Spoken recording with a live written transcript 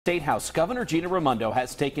State House Governor Gina Raimondo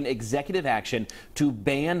has taken executive action to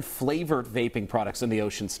ban flavored vaping products in the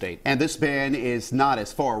Ocean State. And this ban is not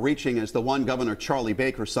as far-reaching as the one Governor Charlie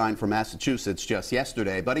Baker signed for Massachusetts just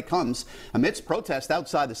yesterday, but it comes amidst protests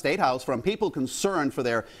outside the State House from people concerned for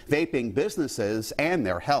their vaping businesses and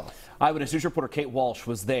their health. Eyewitness News reporter Kate Walsh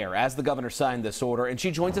was there as the governor signed this order, and she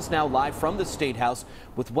joins us now live from the State House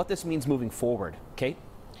with what this means moving forward. Kate?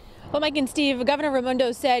 Well, Mike and Steve, Governor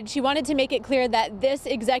Raimondo said she wanted to make it clear that this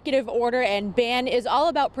executive order and ban is all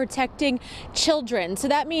about protecting children. So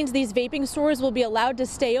that means these vaping stores will be allowed to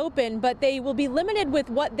stay open, but they will be limited with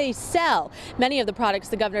what they sell. Many of the products,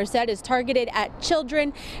 the governor said, is targeted at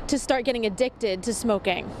children to start getting addicted to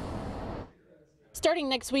smoking. Starting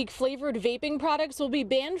next week, flavored vaping products will be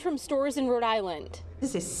banned from stores in Rhode Island.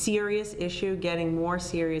 This is a serious issue, getting more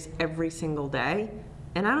serious every single day.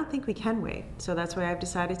 And I don't think we can wait. So that's why I've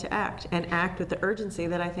decided to act, and act with the urgency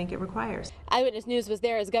that I think it requires. Eyewitness News was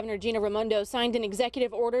there as Governor Gina Raimondo signed an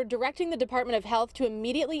executive order directing the Department of Health to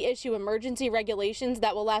immediately issue emergency regulations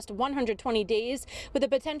that will last 120 days with a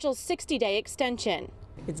potential 60-day extension.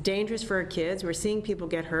 It's dangerous for our kids. We're seeing people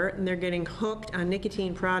get hurt, and they're getting hooked on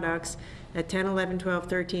nicotine products at 10, 11, 12,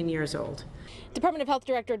 13 years old. Department of Health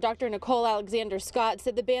Director Dr. Nicole Alexander Scott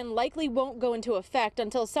said the ban likely won't go into effect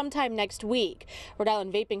until sometime next week. Rhode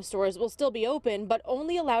Island vaping stores will still be open, but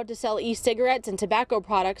only allowed to sell e-cigarettes and tobacco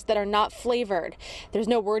products that are not flavored. There's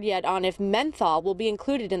no word yet on if menthol will be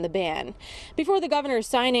included in the ban. Before the governor's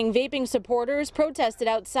signing, vaping supporters protested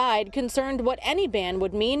outside, concerned what any ban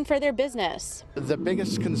would mean for their business. The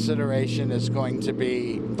biggest consideration is going to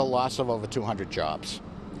be the loss of over 200 jobs.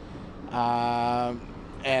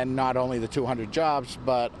 And not only the 200 jobs,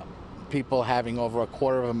 but people having over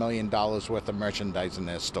 $250,000 worth of merchandise in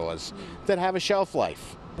their stores that have a shelf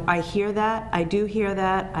life. I hear that. I do hear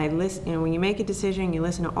that. I listen. You know, when you make a decision, you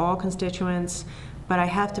listen to all constituents, but I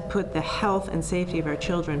have to put the health and safety of our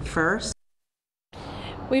children first.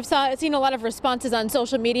 We've seen a lot of responses on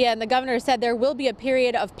social media, and the governor said there will be a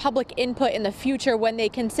period of public input in the future when they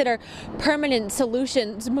consider permanent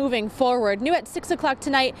solutions moving forward. New at 6 o'clock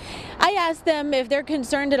tonight, I asked them if they're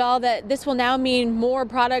concerned at all that this will now mean more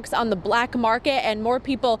products on the black market and more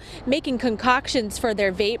people making concoctions for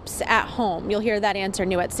their vapes at home. You'll hear that answer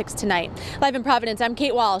new at 6 tonight. Live in Providence, I'm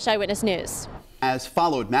Kate Walsh, Eyewitness News. Has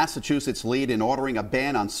followed Massachusetts' lead in ordering a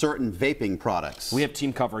ban on certain vaping products. We have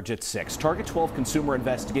team coverage at 6. Target 12 consumer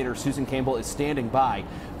investigator Susan Campbell is standing by.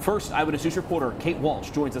 First, Eyewitness News reporter Kate Walsh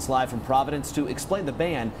joins us live from Providence to explain the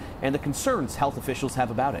ban and the concerns health officials have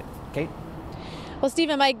about it. Kate? Well, Steve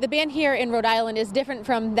and Mike, the ban here in Rhode Island is different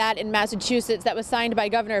from that in Massachusetts that was signed by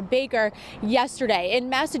Governor Baker yesterday. In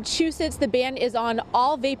Massachusetts, the ban is on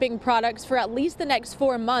all vaping products for at least the next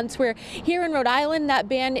 4 months, where here in Rhode Island, that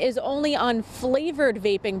ban is only on flavored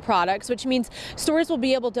vaping products, which means stores will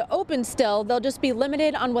be able to open still. They'll just be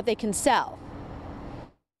limited on what they can sell.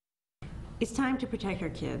 It's time to protect our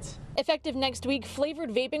kids. Effective next week, flavored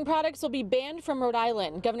vaping products will be banned from Rhode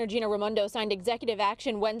Island. Governor Gina Raimondo signed executive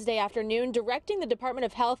action Wednesday afternoon directing the Department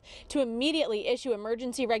of Health to immediately issue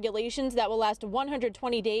emergency regulations that will last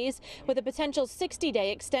 120 days with a potential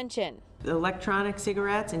 60-day extension. Electronic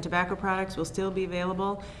cigarettes and tobacco products will still be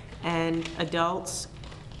available, and adults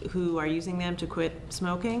who are using them to quit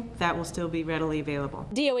smoking, that will still be readily available.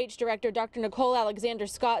 DOH Director Dr. Nicole Alexander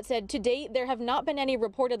Scott said to date there have not been any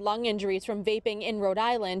reported lung injuries from vaping in Rhode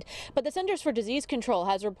Island, but the Centers for Disease Control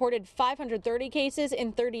has reported 530 cases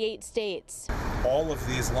in 38 states. All of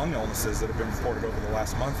these lung illnesses that have been reported over the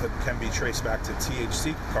last month can be traced back to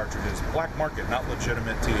THC cartridges, black market, not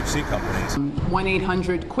legitimate THC companies.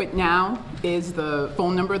 1-800-QUIT-NOW is the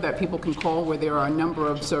phone number that people can call, where there are a number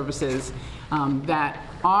of services that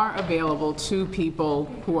are available to people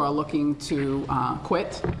who are looking to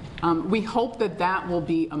quit. We hope that that will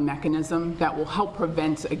be a mechanism that will help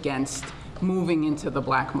prevent against moving into the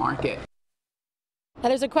black market. Now,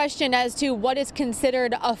 there's a question as to what is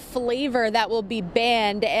considered a flavor that will be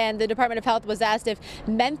banned, and the Department of Health was asked if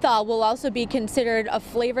menthol will also be considered a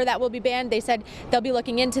flavor that will be banned. They said they'll be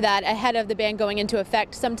looking into that ahead of the ban going into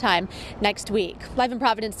effect sometime next week. Live in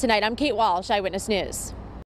Providence tonight, I'm Kate Walsh, Eyewitness News.